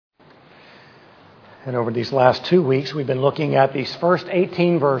And over these last 2 weeks, we've been looking at these first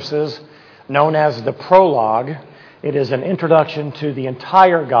 18 verses known as the prologue. It is an introduction to the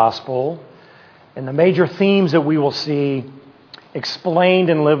entire gospel. And the major themes that we will see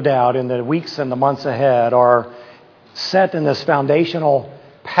explained and lived out in the weeks and the months ahead are set in this foundational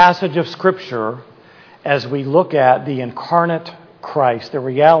passage of Scripture as we look at the incarnate Christ, the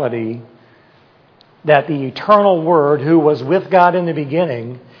reality that the eternal Word, who was with God in the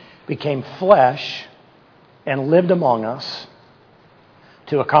beginning, became flesh and lived among us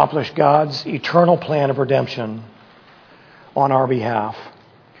to accomplish God's eternal plan of redemption on our behalf.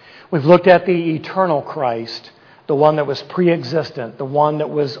 We've looked at the eternal Christ, the one that was pre-existent, the one that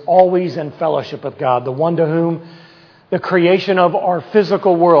was always in fellowship with God, the one to whom the creation of our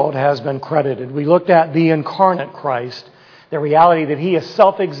physical world has been credited. We looked at the incarnate Christ, the reality that He is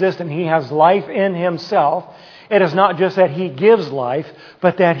self-existent, He has life in Himself. It is not just that He gives life,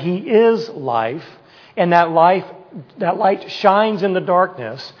 but that He is life, and that light shines in the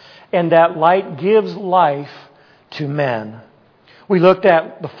darkness, and that light gives life to men. We looked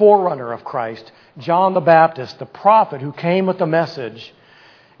at the forerunner of Christ, John the Baptist, the prophet who came with the message,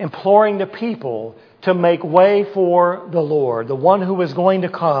 imploring the people to make way for the Lord, the one who was going to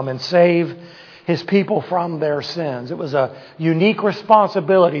come and save His people from their sins. It was a unique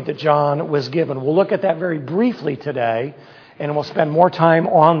responsibility that John was given. We'll look at that very briefly today, and we'll spend more time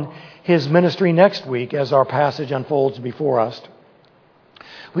on his ministry next week as our passage unfolds before us.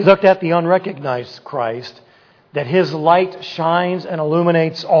 We looked at the unrecognized Christ, that His light shines and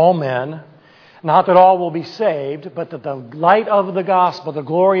illuminates all men. Not that all will be saved, but that the light of the gospel, the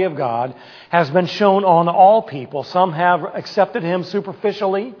glory of God, has been shown on all people. Some have accepted Him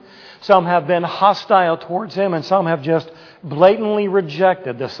superficially, some have been hostile towards Him, and some have just blatantly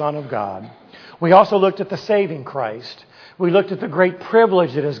rejected the Son of God. We also looked at the saving Christ. We looked at the great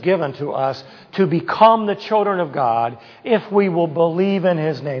privilege that is given to us to become the children of God if we will believe in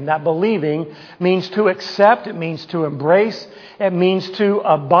His name. That believing means to accept, it means to embrace, it means to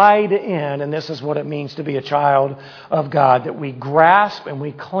abide in, and this is what it means to be a child of God, that we grasp and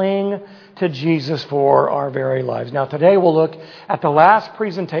we cling to Jesus for our very lives. Now today we'll look at the last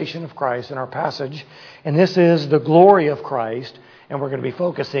presentation of Christ in our passage, and this is the glory of Christ, and we're going to be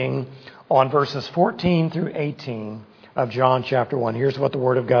focusing on verses 14 through 18 of John chapter 1. Here's what the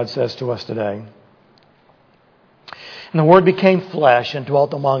Word of God says to us today. And the Word became flesh and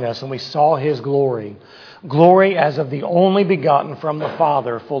dwelt among us, and we saw His glory. Glory as of the only begotten from the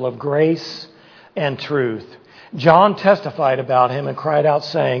Father, full of grace and truth. John testified about Him and cried out,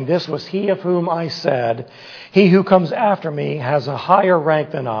 saying, "This was He of whom I said, He who comes after me has a higher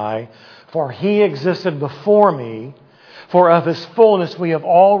rank than I, for He existed before me. For of His fullness we have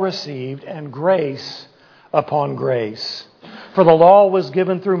all received, and grace upon grace. For the law was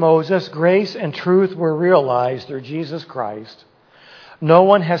given through Moses, grace and truth were realized through Jesus Christ. No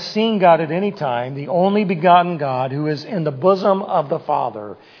one has seen God at any time, the only begotten God who is in the bosom of the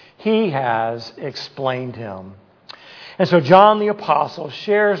Father. He has explained Him." And so John the Apostle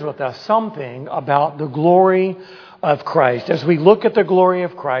shares with us something about the glory of Christ. As we look at the glory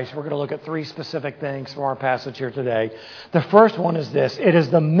of Christ, we're going to look at three specific things from our passage here today. The first one is this: it is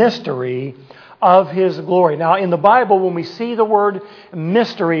the mystery of His glory. Now, in the Bible, when we see the word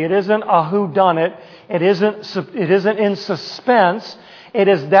mystery, it isn't a whodunit. It isn't in suspense. It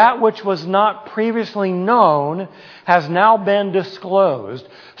is that which was not previously known has now been disclosed.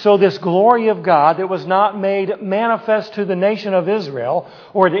 So this glory of God that was not made manifest to the nation of Israel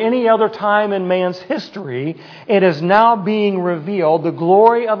or at any other time in man's history, it is now being revealed. The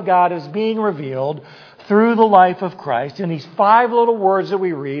glory of God is being revealed through the life of Christ. In these 5 little words that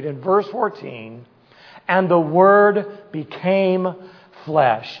we read in verse 14, "And the Word became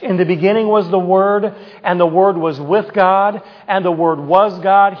flesh. In the beginning was the Word, and the Word was with God, and the Word was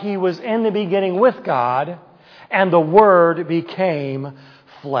God. He was in the beginning with God, and the Word became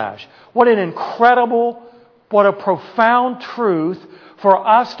flesh." What an incredible, what a profound truth for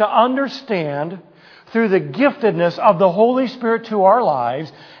us to understand through the giftedness of the Holy Spirit to our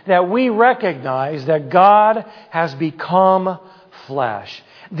lives, that we recognize that God has become flesh.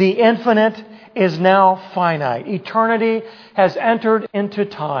 The infinite is now finite. Eternity has entered into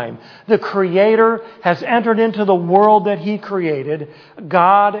time. The Creator has entered into the world that He created.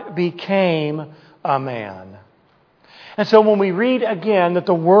 God became a man. And so when we read again that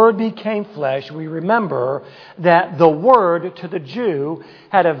the Word became flesh, we remember that the Word to the Jew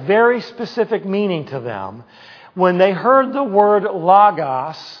had a very specific meaning to them. When they heard the word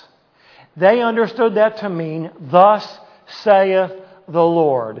logos, they understood that to mean, "Thus saith the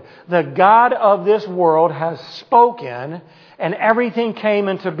Lord." The God of this world has spoken, and everything came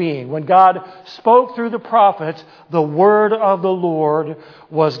into being. When God spoke through the prophets, the word of the Lord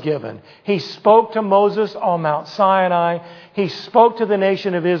was given. He spoke to Moses on Mount Sinai. He spoke to the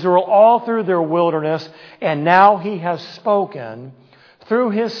nation of Israel all through their wilderness. And now He has spoken through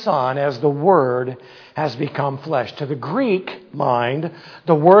His Son as the Word has become flesh. To the Greek mind,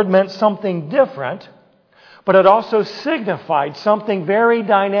 the word meant something different, but it also signified something very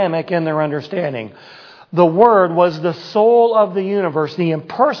dynamic in their understanding. The Word was the soul of the universe, the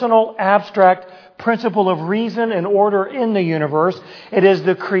impersonal, abstract principle of reason and order in the universe. It is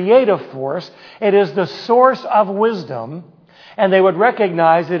the creative force. It is the source of wisdom. And they would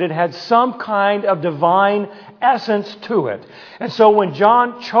recognize that it had some kind of divine essence to it. And so when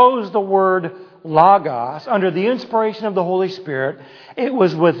John chose the word Logos under the inspiration of the Holy Spirit, it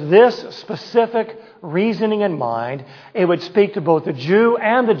was with this specific reasoning in mind. It would speak to both the Jew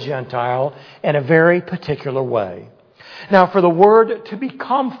and the Gentile in a very particular way. Now, for the Word to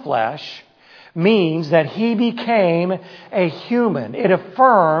become flesh means that He became a human. It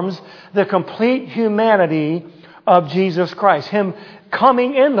affirms the complete humanity of Jesus Christ. Him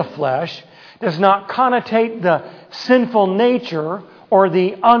coming in the flesh does not connotate the sinful nature or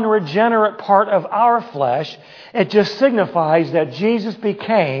the unregenerate part of our flesh. It just signifies that Jesus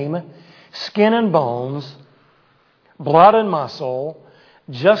became skin and bones, blood and muscle,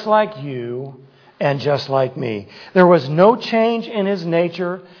 just like you and just like me. There was no change in His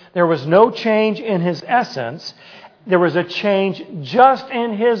nature. There was no change in His essence. There was a change just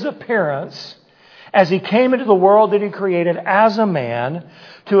in His appearance as He came into the world that He created as a man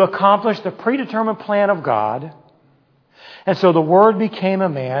to accomplish the predetermined plan of God. And so the Word became a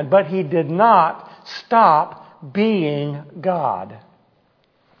man, but He did not stop being God.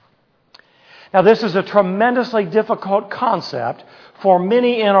 Now, this is a tremendously difficult concept for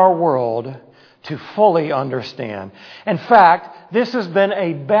many in our world to fully understand. In fact, this has been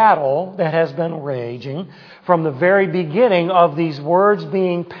a battle that has been raging from the very beginning of these words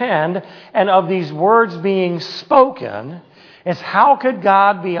being penned and of these words being spoken. Is how could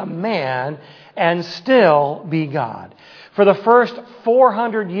God be a man and still be God? For the first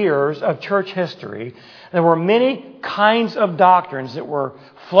 400 years of church history, there were many kinds of doctrines that were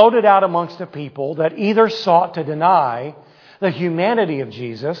floated out amongst the people that either sought to deny the humanity of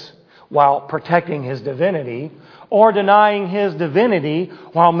Jesus while protecting His divinity, or denying His divinity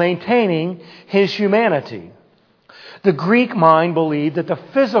while maintaining His humanity. The Greek mind believed that the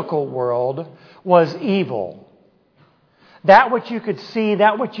physical world was evil. That which you could see,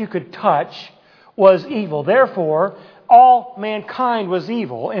 that which you could touch was evil. Therefore, all mankind was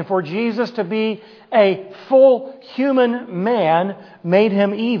evil, and for Jesus to be a full human man made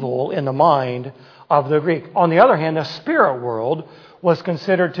Him evil in the mind of the Greek. On the other hand, the spirit world was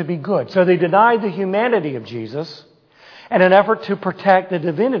considered to be good. So they denied the humanity of Jesus in an effort to protect the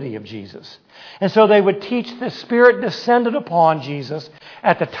divinity of Jesus. And so they would teach the Spirit descended upon Jesus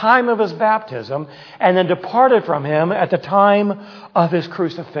at the time of His baptism and then departed from Him at the time of His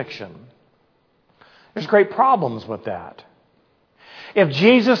crucifixion. There's great problems with that. If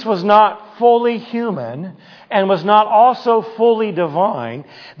Jesus was not fully human and was not also fully divine,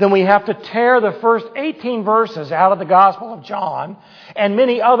 then we have to tear the first 18 verses out of the Gospel of John and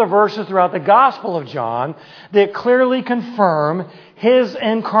many other verses throughout the Gospel of John that clearly confirm His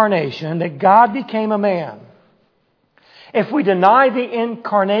incarnation, that God became a man. If we deny the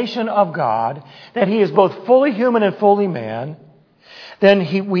incarnation of God, that He is both fully human and fully man,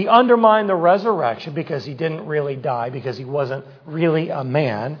 then we undermine the resurrection because He didn't really die, because He wasn't really a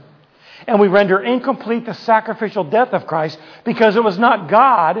man. And we render incomplete the sacrificial death of Christ because it was not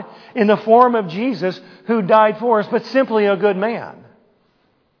God in the form of Jesus who died for us, but simply a good man.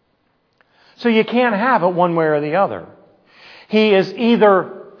 So you can't have it one way or the other. He is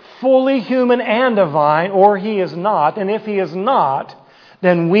either fully human and divine, or He is not. And if He is not,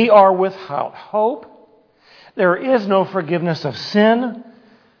 then we are without hope. There is no forgiveness of sin.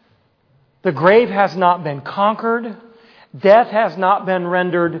 The grave has not been conquered. Death has not been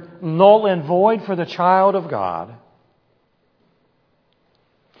rendered null and void for the child of God.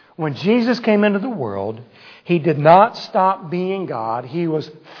 When Jesus came into the world, He did not stop being God. He was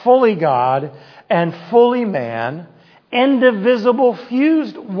fully God and fully man, indivisible,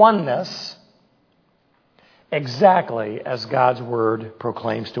 fused oneness, exactly as God's Word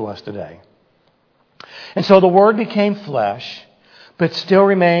proclaims to us today. And so the Word became flesh, but still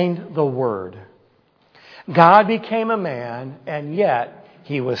remained the Word. God became a man, and yet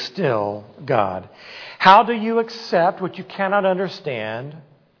He was still God. How do you accept what you cannot understand?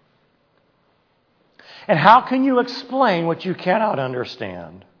 And how can you explain what you cannot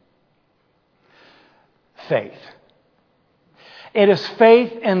understand? Faith. It is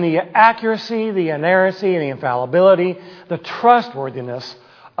faith in the accuracy, the inerrancy, and the infallibility, the trustworthiness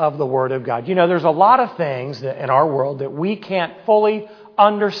of the Word of God. You know, there's a lot of things in our world that we can't fully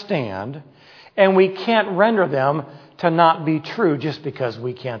understand, and we can't render them to not be true just because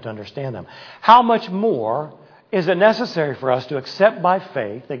we can't understand them. How much more is it necessary for us to accept by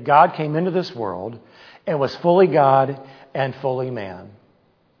faith that God came into this world and was fully God and fully man?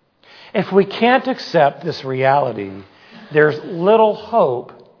 If we can't accept this reality, there's little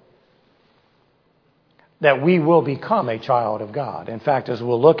hope that we will become a child of God. In fact, as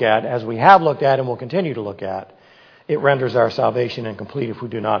we have looked at and will continue to look at, it renders our salvation incomplete if we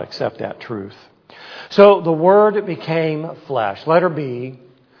do not accept that truth. So the Word became flesh. Letter B,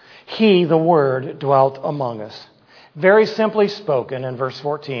 He, the Word, dwelt among us. Very simply spoken in verse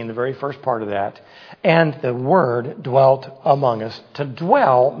 14, the very first part of that, and the Word dwelt among us. To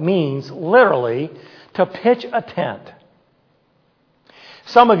dwell means literally to pitch a tent.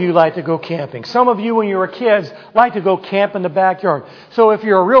 Some of you like to go camping. Some of you, when you were kids, like to go camp in the backyard. So if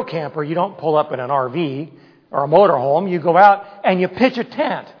you're a real camper, you don't pull up in an RV or a motorhome. You go out and you pitch a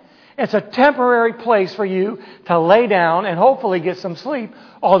tent. It's a temporary place for you to lay down and hopefully get some sleep,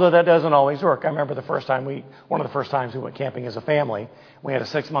 although that doesn't always work. I remember one of the first times we went camping as a family. We had a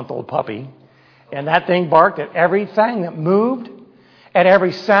 6-month-old puppy, and that thing barked at everything that moved, at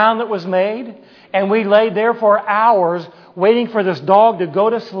every sound that was made, and we laid there for hours waiting for this dog to go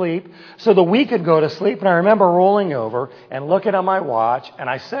to sleep so that we could go to sleep. And I remember rolling over and looking at my watch, and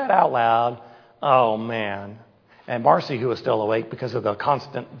I said out loud, "Oh, man." And Marcy, who was still awake because of the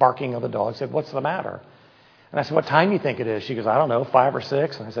constant barking of the dog, said, "What's the matter?" And I said, "What time do you think it is?" She goes, "I don't know, 5 or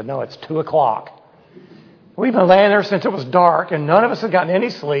 6. And I said, "No, it's 2 o'clock. We've been laying there since it was dark, and none of us had gotten any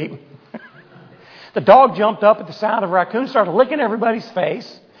sleep." The dog jumped up at the sound of raccoons, started licking everybody's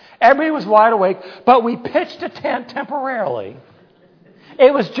face. Everybody was wide awake, but we pitched a tent temporarily.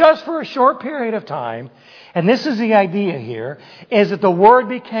 It was just for a short period of time. And this is the idea here, is that the Word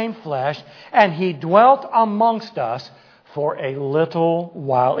became flesh and He dwelt amongst us for a little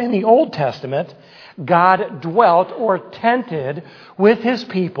while. In the Old Testament, God dwelt or tented with His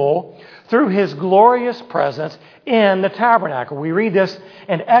people through His glorious presence in the tabernacle. We read this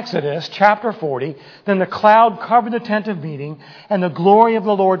in Exodus chapter 40. Then the cloud covered the tent of meeting, and the glory of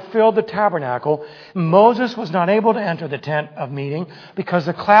the Lord filled the tabernacle. Moses was not able to enter the tent of meeting because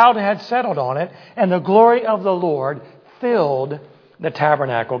the cloud had settled on it, and the glory of the Lord filled the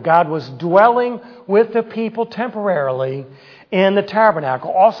tabernacle. God was dwelling with the people temporarily in the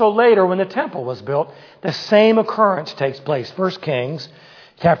tabernacle. Also later, when the temple was built, the same occurrence takes place. 1 Kings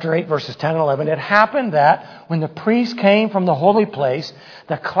chapter 8, verses 10 and 11. It happened that when the priest came from the holy place,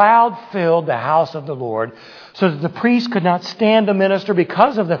 the cloud filled the house of the Lord, so that the priest could not stand to minister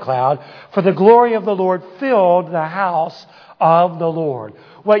because of the cloud, for the glory of the Lord filled the house of the Lord.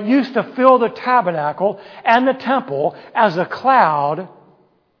 What used to fill the tabernacle and the temple as a cloud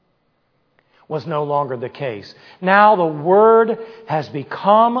was no longer the case. Now the Word has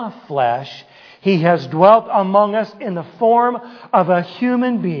become flesh. He has dwelt among us in the form of a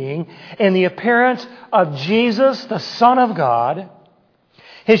human being, in the appearance of Jesus, the Son of God.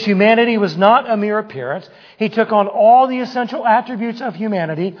 His humanity was not a mere appearance. He took on all the essential attributes of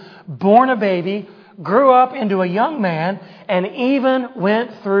humanity, born a baby, grew up into a young man, and even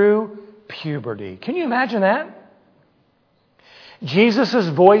went through puberty. Can you imagine that? Jesus'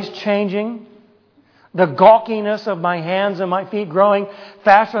 voice changing, the gawkiness of my hands and my feet growing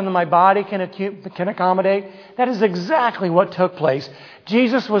faster than my body can accommodate. That is exactly what took place.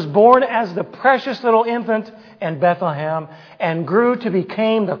 Jesus was born as the precious little infant in Bethlehem and grew to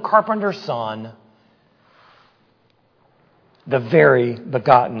become the carpenter's son, the very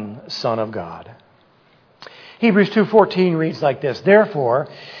begotten Son of God. Hebrews 2:14 reads like this: Therefore,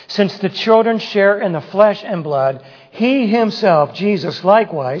 since the children share in the flesh and blood, He Himself, Jesus,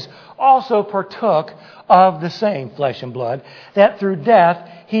 likewise, also partook of the same flesh and blood, that through death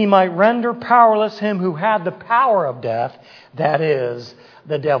He might render powerless him who had the power of death, that is,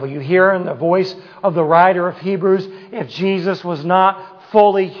 the devil. You hear in the voice of the writer of Hebrews, if Jesus was not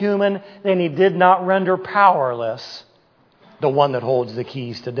fully human, then He did not render powerless the one that holds the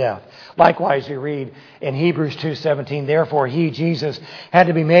keys to death. Likewise, we read in Hebrews 2:17, Therefore He, Jesus, had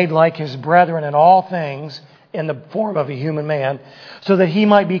to be made like His brethren in all things, in the form of a human man, so that He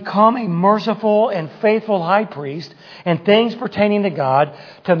might become a merciful and faithful high priest in things pertaining to God,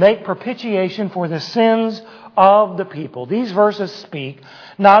 to make propitiation for the sins of the people. These verses speak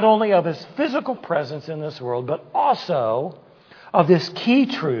not only of His physical presence in this world, but also of this key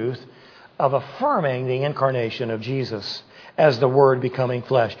truth of affirming the incarnation of Jesus as the Word becoming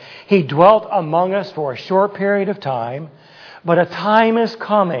flesh. He dwelt among us for a short period of time, But a time is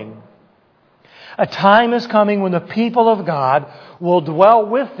coming. A time is coming when the people of God will dwell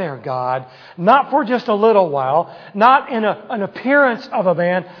with their God, not for just a little while, not in an appearance of a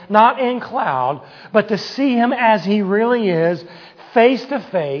man, not in cloud, but to see Him as He really is, face to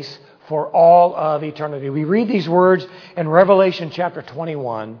face for all of eternity. We read these words in Revelation chapter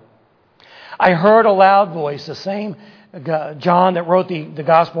 21. I heard a loud voice, the same John that wrote the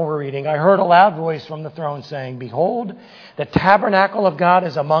gospel we're reading. I heard a loud voice from the throne saying, Behold, the tabernacle of God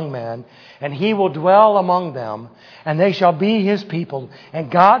is among men, and He will dwell among them, and they shall be His people,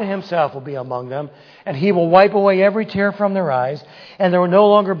 and God Himself will be among them, and He will wipe away every tear from their eyes, and there will no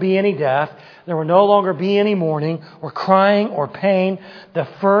longer be any death, there will no longer be any mourning, or crying, or pain. The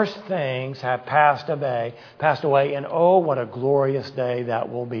first things have passed away, and oh, what a glorious day that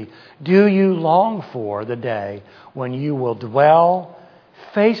will be. Do you long for the day when you will dwell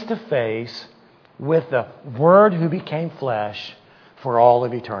face to face with the Word who became flesh for all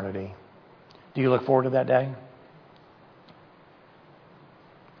of eternity? Do you look forward to that day?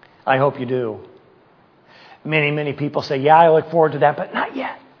 I hope you do. Many people say, yeah, I look forward to that, but not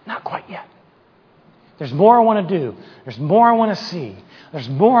yet. Not quite yet. There's more I want to do. There's more I want to see. There's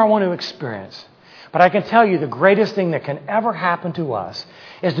more I want to experience. But I can tell you the greatest thing that can ever happen to us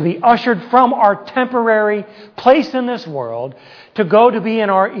is to be ushered from our temporary place in this world to go to be in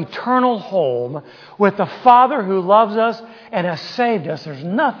our eternal home with the Father who loves us and has saved us. There's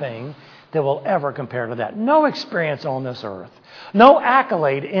nothing that will ever compare to that. No experience on this earth, no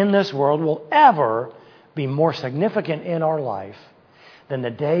accolade in this world will ever be more significant in our life than the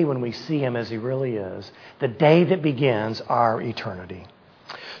day when we see Him as He really is, the day that begins our eternity.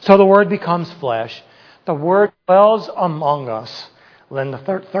 So the Word becomes flesh. The Word dwells among us. Then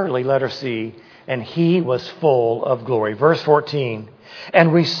thirdly, letter C, and He was full of glory. Verse 14,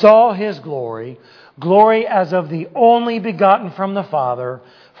 and we saw His glory, glory as of the only begotten from the Father,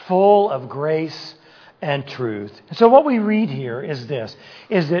 full of grace and truth. And so what we read here is this,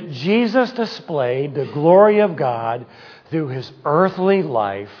 is that Jesus displayed the glory of God through His earthly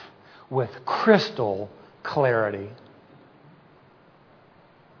life with crystal clarity.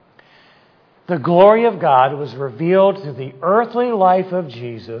 The glory of God was revealed through the earthly life of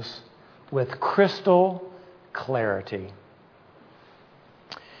Jesus with crystal clarity.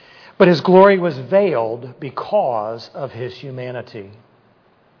 But His glory was veiled because of His humanity.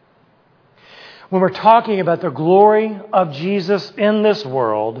 When we're talking about the glory of Jesus in this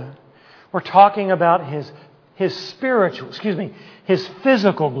world, we're talking about His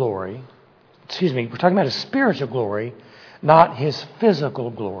physical glory. We're talking about His spiritual glory, not His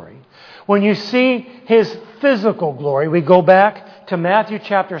physical glory. When you see His physical glory, we go back to Matthew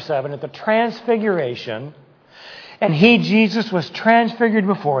chapter 7 at the Transfiguration. And He, Jesus, was transfigured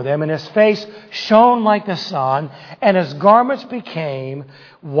before them, and His face shone like the sun, and His garments became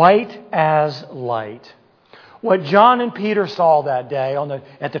white as light. What John and Peter saw that day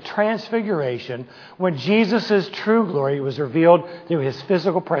at the Transfiguration, when Jesus' true glory was revealed through His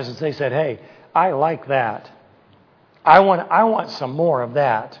physical presence, they said, hey, I like that. I want some more of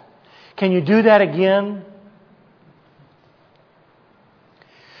that. Can you do that again?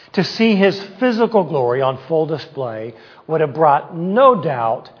 To see His physical glory on full display would have brought no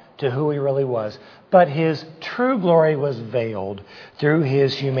doubt to who He really was. But His true glory was veiled through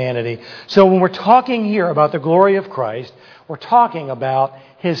His humanity. So when we're talking here about the glory of Christ, we're talking about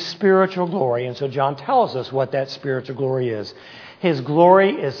His spiritual glory. And so John tells us what that spiritual glory is. His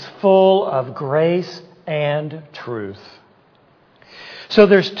glory is full of grace and truth. So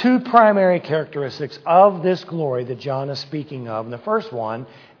there's two primary characteristics of this glory that John is speaking of. And the first one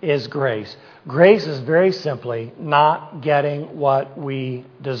is grace. Grace is very simply not getting what we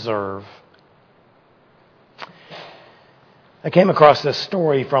deserve. I came across this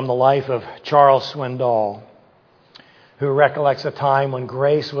story from the life of Charles Swindoll, who recollects a time when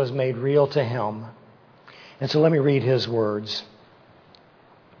grace was made real to him. And so let me read his words.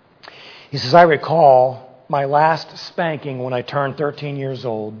 He says, I recall my last spanking when I turned 13 years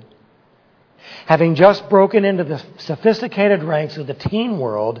old. Having just broken into the sophisticated ranks of the teen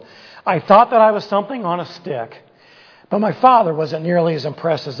world, I thought that I was something on a stick. But my father wasn't nearly as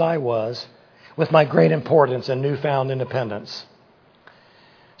impressed as I was with my great importance and newfound independence.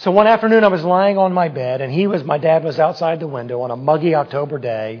 So one afternoon I was lying on my bed, and my dad was outside the window on a muggy October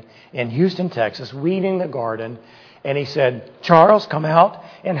day in Houston, Texas, weeding the garden. And he said, Charles, come out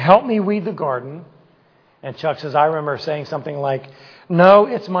and help me weed the garden. And Chuck says, I remember saying something like, no,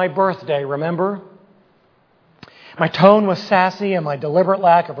 it's my birthday, remember? My tone was sassy and my deliberate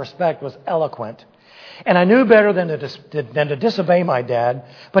lack of respect was eloquent. And I knew better than to disobey my dad.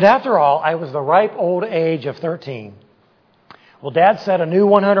 But after all, I was the ripe old age of 13. Well, Dad set a new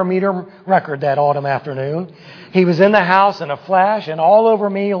 100-meter record that autumn afternoon. He was in the house in a flash and all over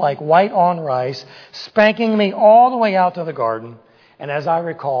me like white on rice, spanking me all the way out to the garden. And as I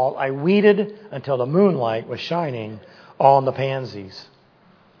recall, I weeded until the moonlight was shining on the pansies.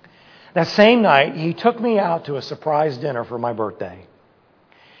 That same night, he took me out to a surprise dinner for my birthday.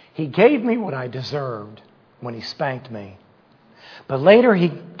 He gave me what I deserved when he spanked me. But later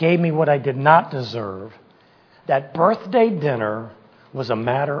he gave me what I did not deserve. That birthday dinner was a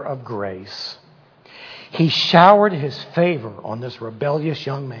matter of grace. He showered his favor on this rebellious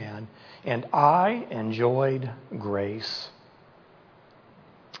young man, and I enjoyed grace.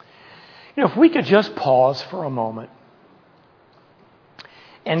 If we could just pause for a moment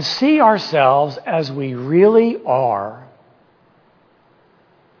and see ourselves as we really are,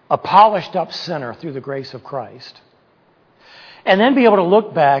 a polished up sinner through the grace of Christ, and then be able to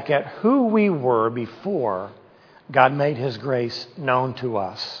look back at who we were before God made His grace known to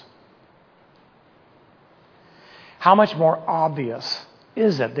us. How much more obvious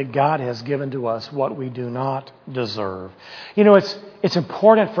is it that God has given to us what we do not deserve? It's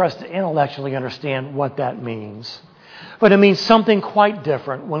important for us to intellectually understand what that means. But it means something quite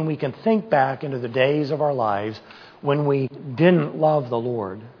different when we can think back into the days of our lives when we didn't love the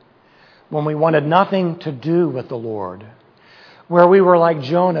Lord, when we wanted nothing to do with the Lord, where we were like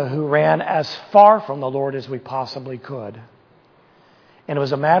Jonah, who ran as far from the Lord as we possibly could. And it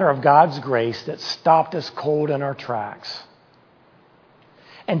was a matter of God's grace that stopped us cold in our tracks.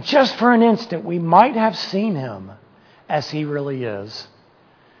 And just for an instant, we might have seen Him as He really is,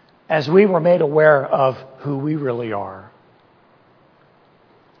 as we were made aware of who we really are.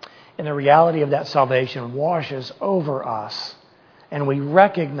 And the reality of that salvation washes over us, and we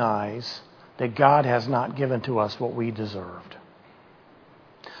recognize that God has not given to us what we deserved.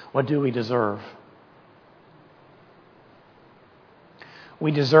 What do we deserve?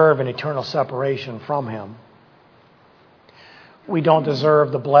 We deserve an eternal separation from Him. We don't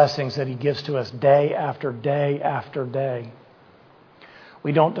deserve the blessings that He gives to us day after day after day.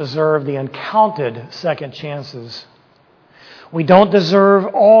 We don't deserve the uncounted second chances. We don't deserve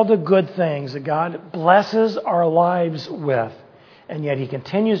all the good things that God blesses our lives with, and yet He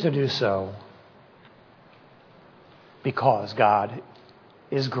continues to do so because God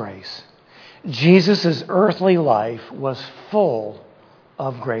is grace. Jesus' earthly life was full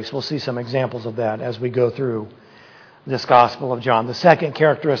of grace. We'll see some examples of that as we go through this Gospel of John. The second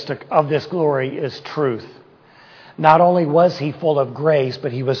characteristic of this glory is truth. Not only was He full of grace,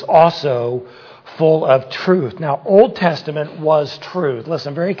 but He was also full of truth. Now, Old Testament was truth.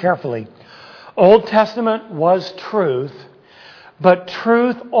 Listen very carefully. Old Testament was truth, but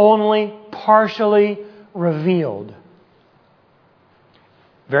truth only partially revealed.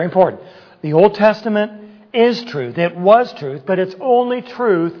 Very important. The Old Testament is truth. It was truth, but it's only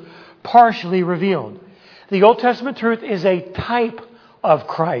truth partially revealed. The Old Testament truth is a type of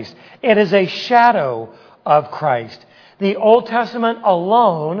Christ. It is a shadow of Christ. The Old Testament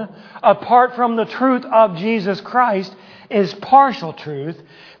alone, apart from the truth of Jesus Christ, is partial truth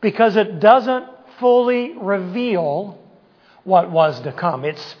because it doesn't fully reveal what was to come.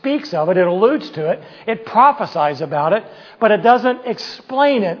 It speaks of it, it alludes to it, it prophesies about it, but it doesn't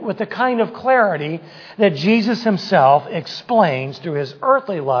explain it with the kind of clarity that Jesus Himself explains through His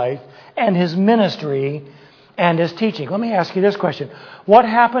earthly life and His ministry and His teaching. Let me ask you this question. What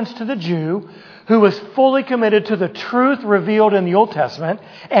happens to the Jew who was fully committed to the truth revealed in the Old Testament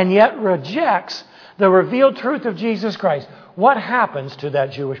and yet rejects the revealed truth of Jesus Christ? What happens to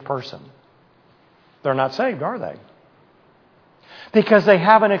that Jewish person? They're not saved, are they? Because they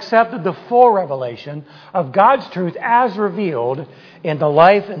haven't accepted the full revelation of God's truth as revealed in the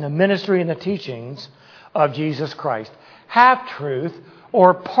life and the ministry and the teachings of Jesus Christ. Half-truth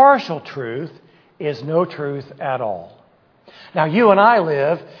or partial truth is no truth at all. Now, you and I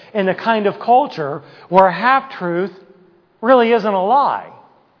live in the kind of culture where half-truth really isn't a lie.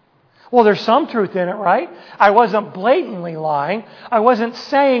 Well, there's some truth in it, right? I wasn't blatantly lying. I wasn't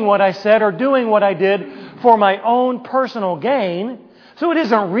saying what I said or doing what I did for my own personal gain. So it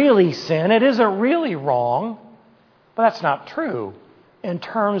isn't really sin. It isn't really wrong. But that's not true in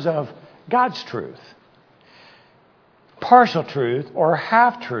terms of God's truth. Partial truth or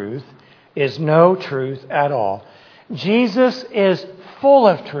half-truth is no truth at all. Jesus is full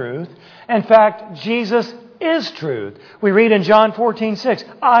of truth. In fact, Jesus is truth. We read in John 14:6,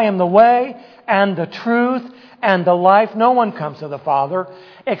 I am the way and the truth and the life. No one comes to the Father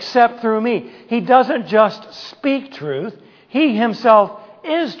except through me. He doesn't just speak truth. He Himself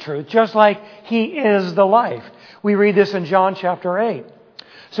is truth, just like He is the life. We read this in John chapter 8.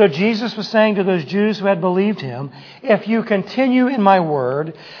 So Jesus was saying to those Jews who had believed Him, if you continue in my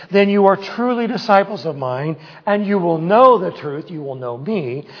word, then you are truly disciples of mine, and you will know the truth, you will know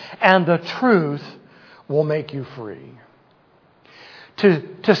me, and the truth will make you free.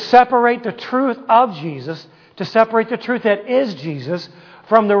 To separate the truth of Jesus, to separate the truth that is Jesus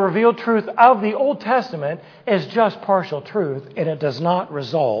from the revealed truth of the Old Testament is just partial truth, and it does not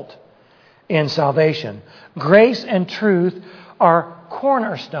result in salvation. Grace and truth are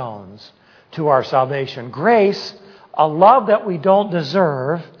cornerstones to our salvation. Grace, a love that we don't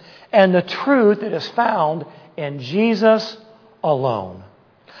deserve, and the truth that is found in Jesus alone.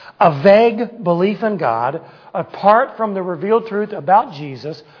 A vague belief in God, apart from the revealed truth about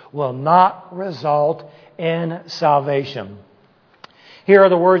Jesus, will not result in salvation. Here are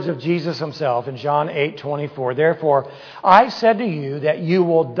the words of Jesus Himself in John 8:24. Therefore, I said to you that you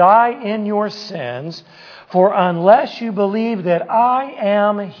will die in your sins, for unless you believe that I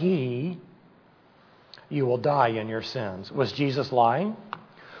am He, you will die in your sins. Was Jesus lying?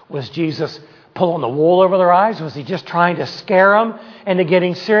 Was Jesus pulling the wool over their eyes? Was He just trying to scare them into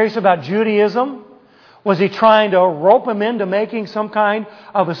getting serious about Judaism? Was He trying to rope them into making some kind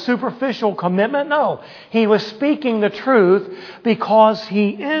of a superficial commitment? No. He was speaking the truth because He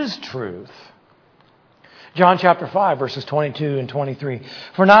is truth. John chapter 5, verses 22 and 23.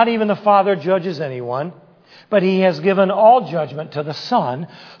 For not even the Father judges anyone, but He has given all judgment to the Son,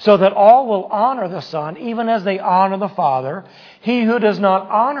 so that all will honor the Son, even as they honor the Father. He who does not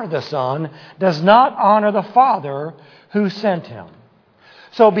honor the Son does not honor the Father who sent Him.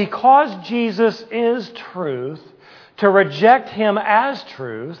 So because Jesus is truth, to reject Him as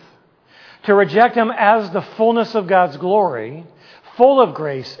truth, to reject Him as the fullness of God's glory, full of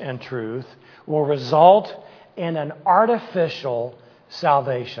grace and truth, will result in an artificial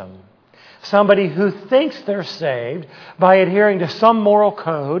salvation. Somebody who thinks they're saved by adhering to some moral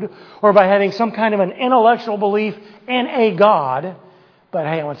code or by having some kind of an intellectual belief in a God. But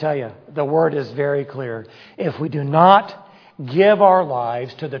hey, I want to tell you, the Word is very clear. If we do not give our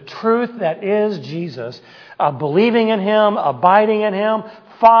lives to the truth that is Jesus, believing in Him, abiding in Him,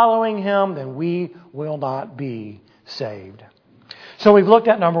 following Him, then we will not be saved. So we've looked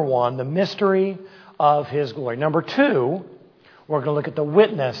at number one, the mystery of His glory. Number two, we're going to look at the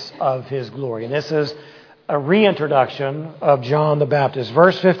witness of His glory. And this is a reintroduction of John the Baptist.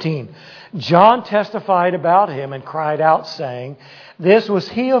 Verse 15, John testified about Him and cried out, saying, this was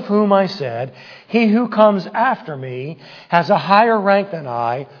He of whom I said, He who comes after me has a higher rank than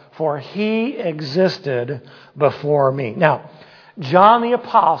I, for He existed before me. Now, John the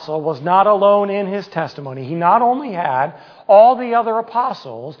Apostle was not alone in his testimony. He not only had all the other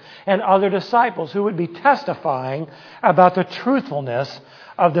apostles and other disciples who would be testifying about the truthfulness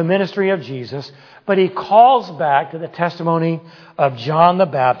of the ministry of Jesus, but he calls back to the testimony of John the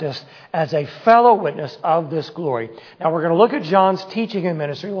Baptist as a fellow witness of this glory. Now we're going to look at John's teaching and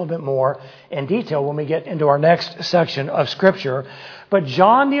ministry a little bit more in detail when we get into our next section of Scripture. But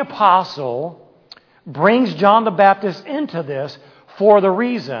John the Apostle brings John the Baptist into this for the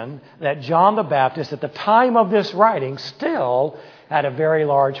reason that John the Baptist, at the time of this writing, still had a very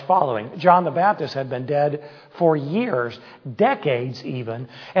large following. John the Baptist had been dead for years, decades even,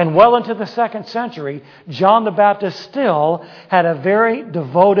 and well into the 2nd century, John the Baptist still had a very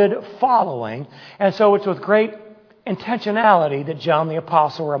devoted following. And so it's with great intentionality that John the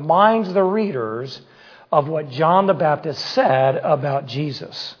Apostle reminds the readers of what John the Baptist said about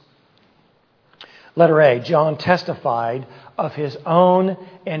Jesus. Letter A, John testified of his own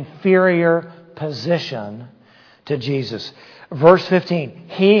inferior position to Jesus. Verse 15,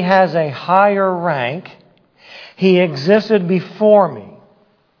 He has a higher rank. He existed before me.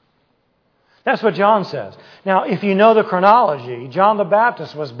 That's what John says. Now, if you know the chronology, John the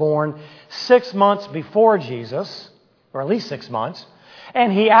Baptist was born 6 months before Jesus, or at least 6 months,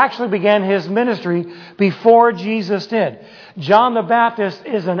 and he actually began his ministry before Jesus did. John the Baptist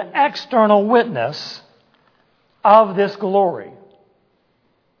is an external witness of this glory.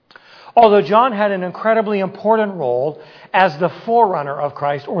 Although John had an incredibly important role as the forerunner of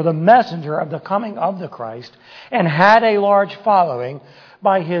Christ, or the messenger of the coming of the Christ, and had a large following,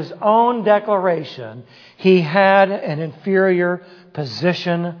 by his own declaration, he had an inferior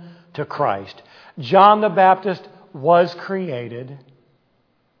position to Christ. John the Baptist was created.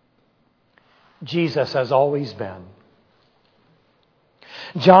 Jesus has always been.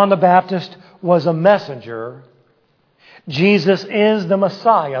 John the Baptist was a messenger. Jesus is the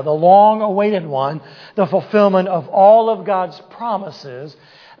Messiah, the long-awaited one, the fulfillment of all of God's promises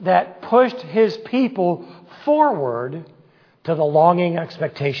that pushed His people forward to the longing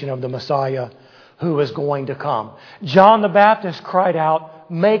expectation of the Messiah who is going to come. John the Baptist cried out,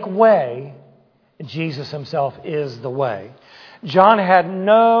 make way, Jesus himself is the way. John had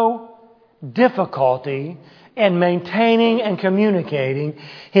no difficulty in maintaining and communicating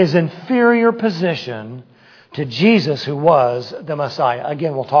his inferior position to Jesus, who was the Messiah.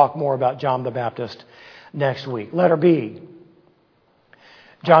 Again, we'll talk more about John the Baptist next week. Letter B.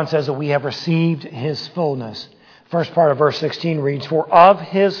 John says that we have received his fullness. First part of verse 16 reads, "For of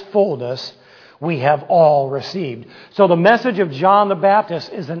his fullness we have all received." So the message of John the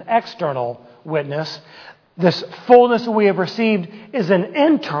Baptist is an external witness. This fullness that we have received is an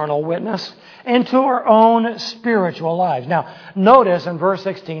internal witness into our own spiritual lives. Now, notice in verse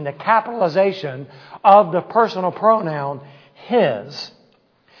 16 the capitalization of the personal pronoun his.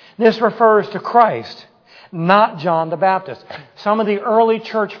 This refers to Christ, not John the Baptist. Some of the early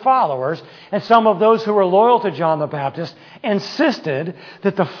church followers and some of those who were loyal to John the Baptist insisted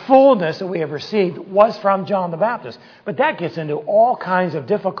that the fullness that we have received was from John the Baptist. But that gets into all kinds of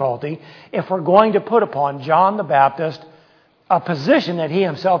difficulty if we're going to put upon John the Baptist a position that he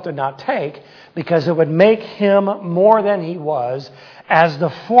himself did not take, because it would make him more than he was as the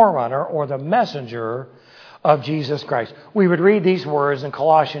forerunner or the messenger of Jesus Christ. We would read these words in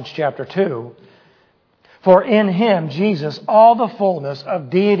Colossians chapter 2. "For in him, Jesus, all the fullness of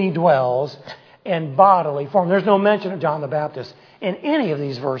deity dwells in bodily form." There's no mention of John the Baptist in any of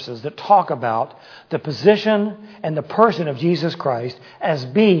these verses that talk about the position and the person of Jesus Christ as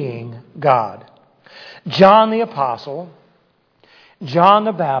being God. John the Apostle, John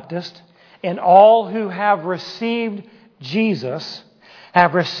the Baptist, and all who have received Jesus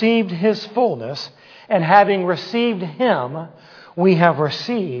have received his fullness, and having received him, we have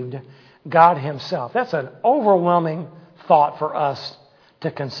received God himself. That's an overwhelming thought for us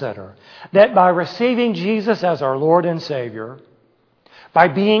to consider. That by receiving Jesus as our Lord and Savior, by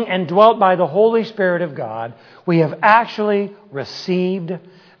being indwelt by the Holy Spirit of God, we have actually received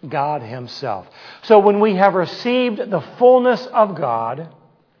God himself. So when we have received the fullness of God,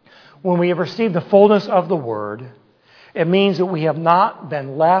 when we have received the fullness of the Word, it means that we have not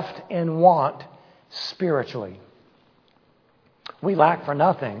been left in want spiritually. We lack for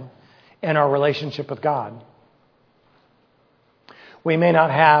nothing in our relationship with God. We may not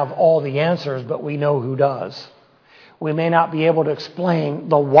have all the answers, but we know who does. We may not be able to explain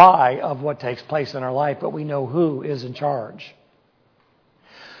the why of what takes place in our life, but we know who is in charge.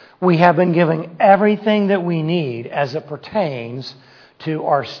 We have been given everything that we need as it pertains to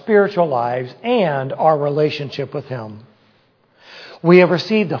our spiritual lives and our relationship with him. We have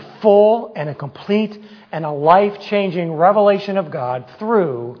received a full and a complete and a life-changing revelation of God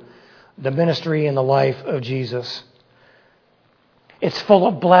through the ministry and the life of Jesus. It's full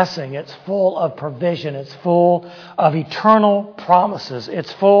of blessing. It's full of provision. It's full of eternal promises.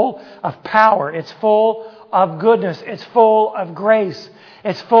 It's full of power. It's full of goodness. It's full of grace.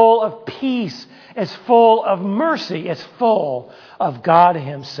 It's full of peace. It's full of mercy. It's full of God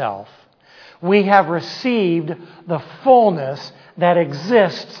himself. We have received the fullness that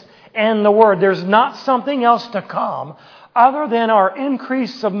exists in the Word. There's not something else to come other than our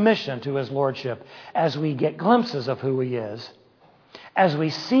increased submission to his Lordship as we get glimpses of who he is, as we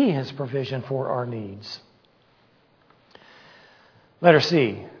see his provision for our needs. Letter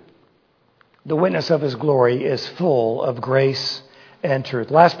C. The witness of his glory is full of grace and truth.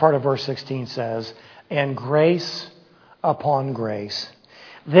 Last part of verse 16 says, "And grace upon grace."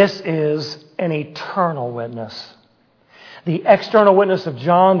 This is an eternal witness. The external witness of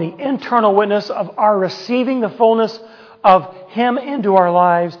John, the internal witness of our receiving the fullness of him into our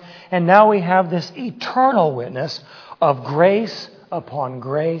lives. And now we have this eternal witness of grace upon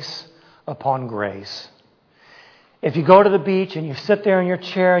grace upon grace. If you go to the beach and you sit there in your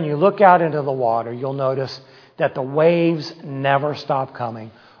chair and you look out into the water, you'll notice that the waves never stop coming,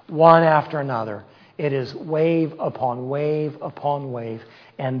 one after another. It is wave upon wave upon wave.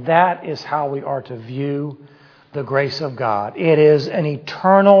 And that is how we are to view the grace of God. It is an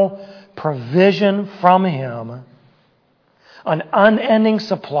eternal provision from him, an unending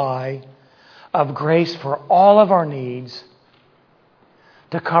supply of grace for all of our needs,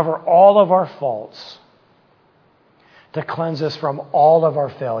 to cover all of our faults, to cleanse us from all of our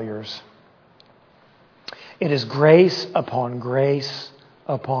failures. It is grace upon grace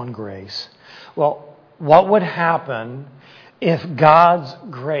upon grace. Well, what would happen if God's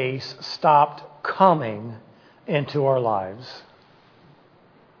grace stopped coming into our lives?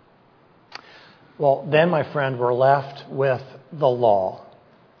 Well, then, my friend, we're left with the law.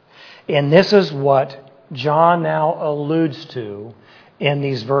 And this is what John now alludes to in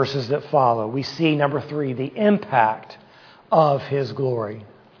these verses that follow. We see, number 3, the impact of his glory.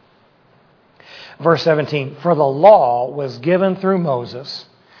 Verse 17, "For the law was given through Moses,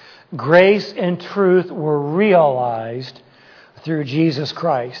 Grace and truth were realized through Jesus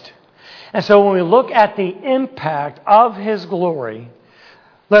Christ. And so when we look at the impact of His glory,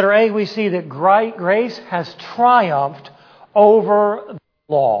 letter A, we see that grace has triumphed over the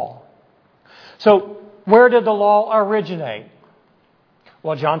law. So where did the law originate?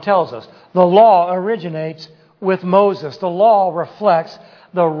 Well, John tells us the law originates with Moses. The law reflects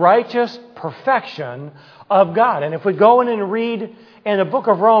the righteous perfection of God. And if we go in and read in the book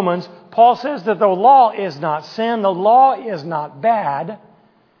of Romans, Paul says that the law is not sin, the law is not bad.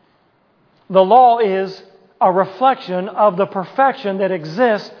 The law is a reflection of the perfection that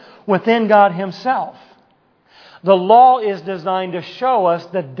exists within God Himself. The law is designed to show us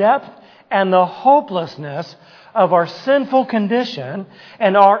the depth and the hopelessness of our sinful condition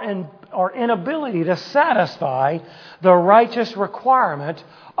and our inability to satisfy the righteous requirement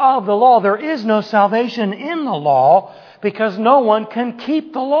of the law. There is no salvation in the law because no one can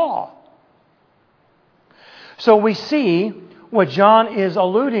keep the law. So we see what John is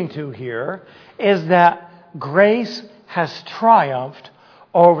alluding to here is that grace has triumphed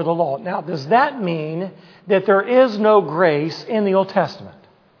over the law. Now, does that mean that there is no grace in the Old Testament?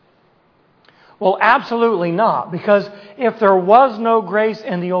 Well, absolutely not, because if there was no grace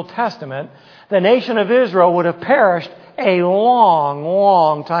in the Old Testament, the nation of Israel would have perished a long,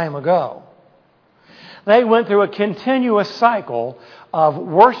 long time ago. They went through a continuous cycle of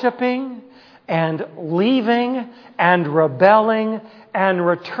worshiping and leaving and rebelling and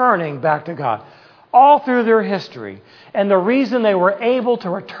returning back to God, all through their history. And the reason they were able to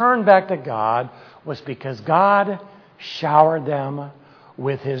return back to God was because God showered them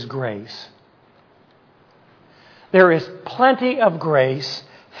with His grace. There is plenty of grace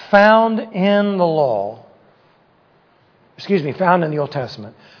found in the law. Found in the Old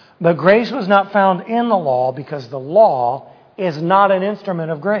Testament. But grace was not found in the law because the law is not an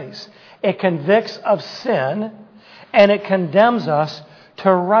instrument of grace. It convicts of sin and it condemns us to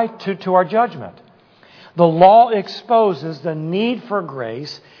our judgment. The law exposes the need for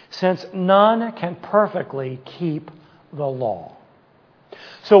grace since none can perfectly keep the law.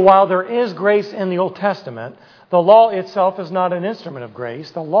 So while there is grace in the Old Testament, the law itself is not an instrument of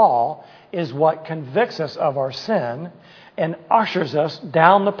grace. The law is what convicts us of our sin and ushers us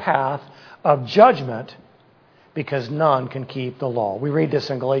down the path of judgment because none can keep the law. We read this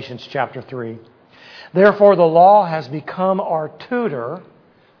in Galatians chapter 3. Therefore, the law has become our tutor,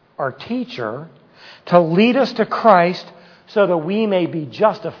 our teacher, to lead us to Christ so that we may be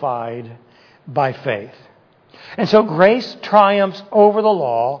justified by faith. And so grace triumphs over the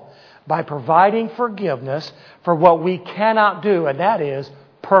law by providing forgiveness for what we cannot do, and that is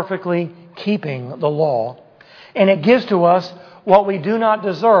perfectly keeping the law. And it gives to us what we do not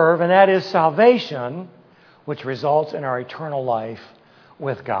deserve, and that is salvation, which results in our eternal life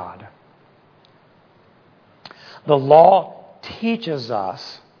with God. The law teaches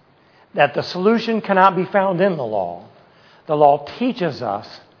us that the solution cannot be found in the law. The law teaches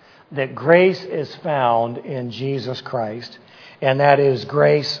us that grace is found in Jesus Christ, and that is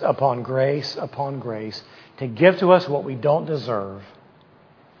grace upon grace upon grace to give to us what we don't deserve,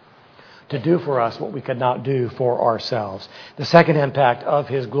 to do for us what we could not do for ourselves. The second impact of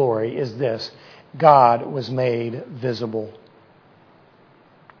His glory is this: God was made visible.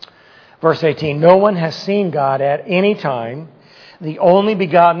 Verse 18, no one has seen God at any time. The only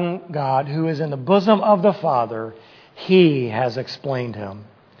begotten God who is in the bosom of the Father, He has explained Him.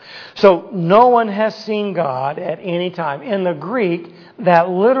 So no one has seen God at any time. In the Greek, that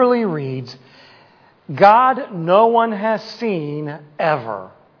literally reads, God no one has seen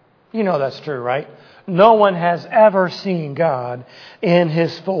ever. You know that's true, right? No one has ever seen God in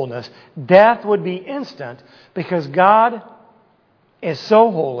His fullness. Death would be instant because God is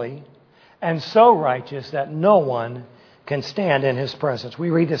so holy and so righteous that no one can stand in His presence.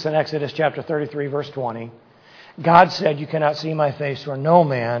 We read this in Exodus chapter 33, verse 20. God said, you cannot see my face, for no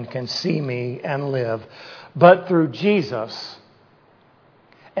man can see me and live. But through Jesus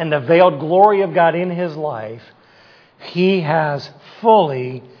and the veiled glory of God in His life, He has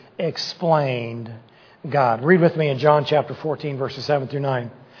fully explained God. Read with me in John chapter 14, verses 7 through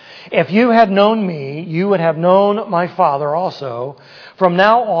 9. If you had known me, you would have known my Father also. From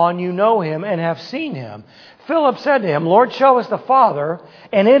now on you know Him and have seen Him. Philip said to Him, Lord, show us the Father,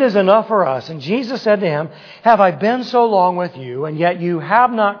 and it is enough for us. And Jesus said to him, have I been so long with you, and yet you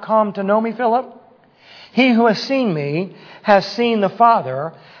have not come to know me, Philip? He who has seen me has seen the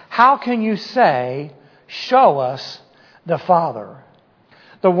Father. How can you say, show us the Father?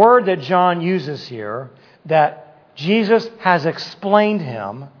 The word that John uses here, that Jesus has explained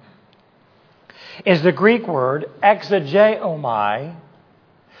Him, is the Greek word exegeomai,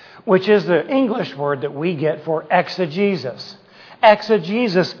 which is the English word that we get for exegesis.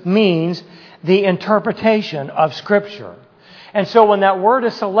 Exegesis means the interpretation of Scripture. And so when that word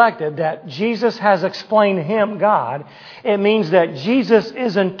is selected, that Jesus has explained Him, God, it means that Jesus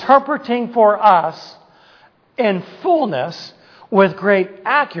is interpreting for us in fullness, with great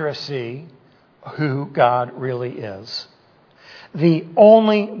accuracy, who God really is. The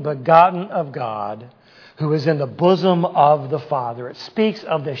only begotten of God, who is in the bosom of the Father. It speaks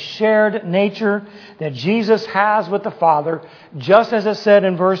of the shared nature that Jesus has with the Father, just as it said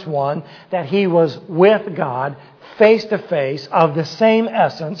in verse 1, that He was with God, face to face, of the same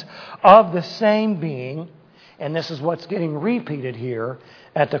essence, of the same being. And this is what's getting repeated here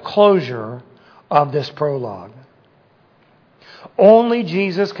at the closure of this prologue. Only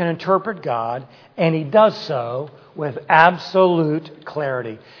Jesus can interpret God, and He does so with absolute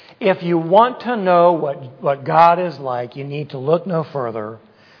clarity. If you want to know what God is like, you need to look no further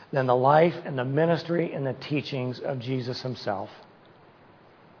than the life and the ministry and the teachings of Jesus Himself.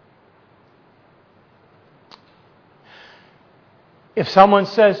 If someone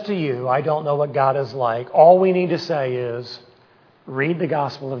says to you, I don't know what God is like, all we need to say is, read the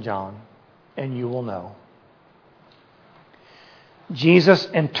Gospel of John, and you will know. Jesus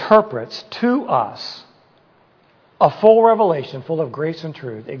interprets to us a full revelation, full of grace and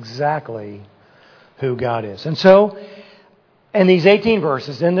truth, exactly who God is. And so, in these 18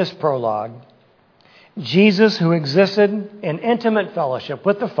 verses, in this prologue, Jesus, who existed in intimate fellowship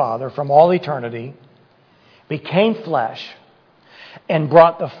with the Father from all eternity, became flesh and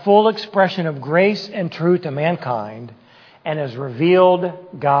brought the full expression of grace and truth to mankind and has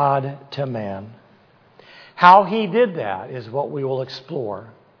revealed God to man. How He did that is what we will explore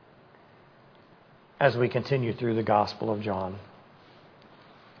as we continue through the Gospel of John.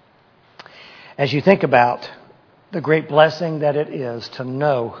 As you think about the great blessing that it is to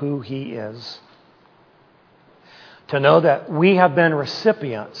know who He is, to know that we have been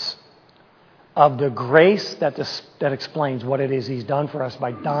recipients of the grace that explains what it is He's done for us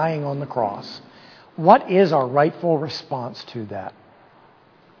by dying on the cross, what is our rightful response to that?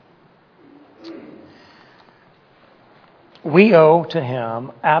 We owe to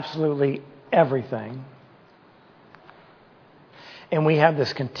Him absolutely everything. And we have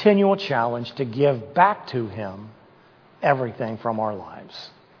this continual challenge to give back to Him everything from our lives.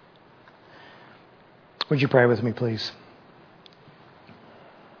 Would you pray with me, please?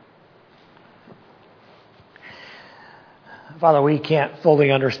 Father, we can't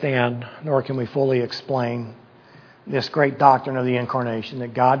fully understand, nor can we fully explain this great doctrine of the Incarnation,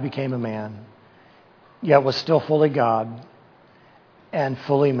 that God became a man, yet was still fully God and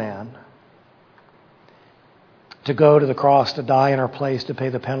fully man, to go to the cross, to die in our place, to pay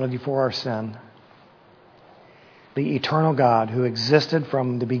the penalty for our sin. The eternal God who existed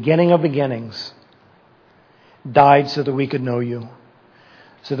from the beginning of beginnings died so that we could know You,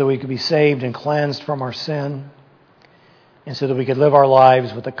 so that we could be saved and cleansed from our sin, and so that we could live our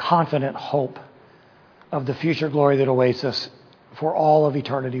lives with the confident hope of the future glory that awaits us for all of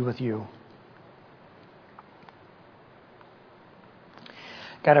eternity with You.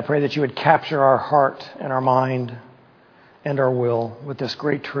 God, I pray that You would capture our heart and our mind and our will with this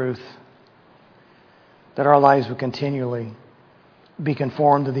great truth, that our lives would continually be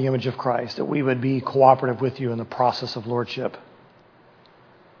conformed to the image of Christ, that we would be cooperative with You in the process of lordship,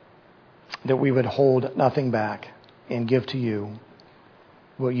 that we would hold nothing back and give to You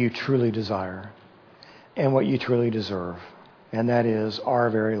what You truly desire and what You truly deserve, and that is our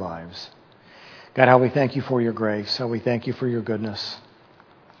very lives. God, how we thank You for Your grace, how we thank You for Your goodness.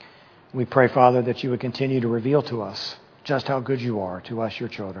 We pray, Father, that You would continue to reveal to us just how good You are to us, Your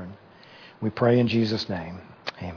children. We pray in Jesus' name.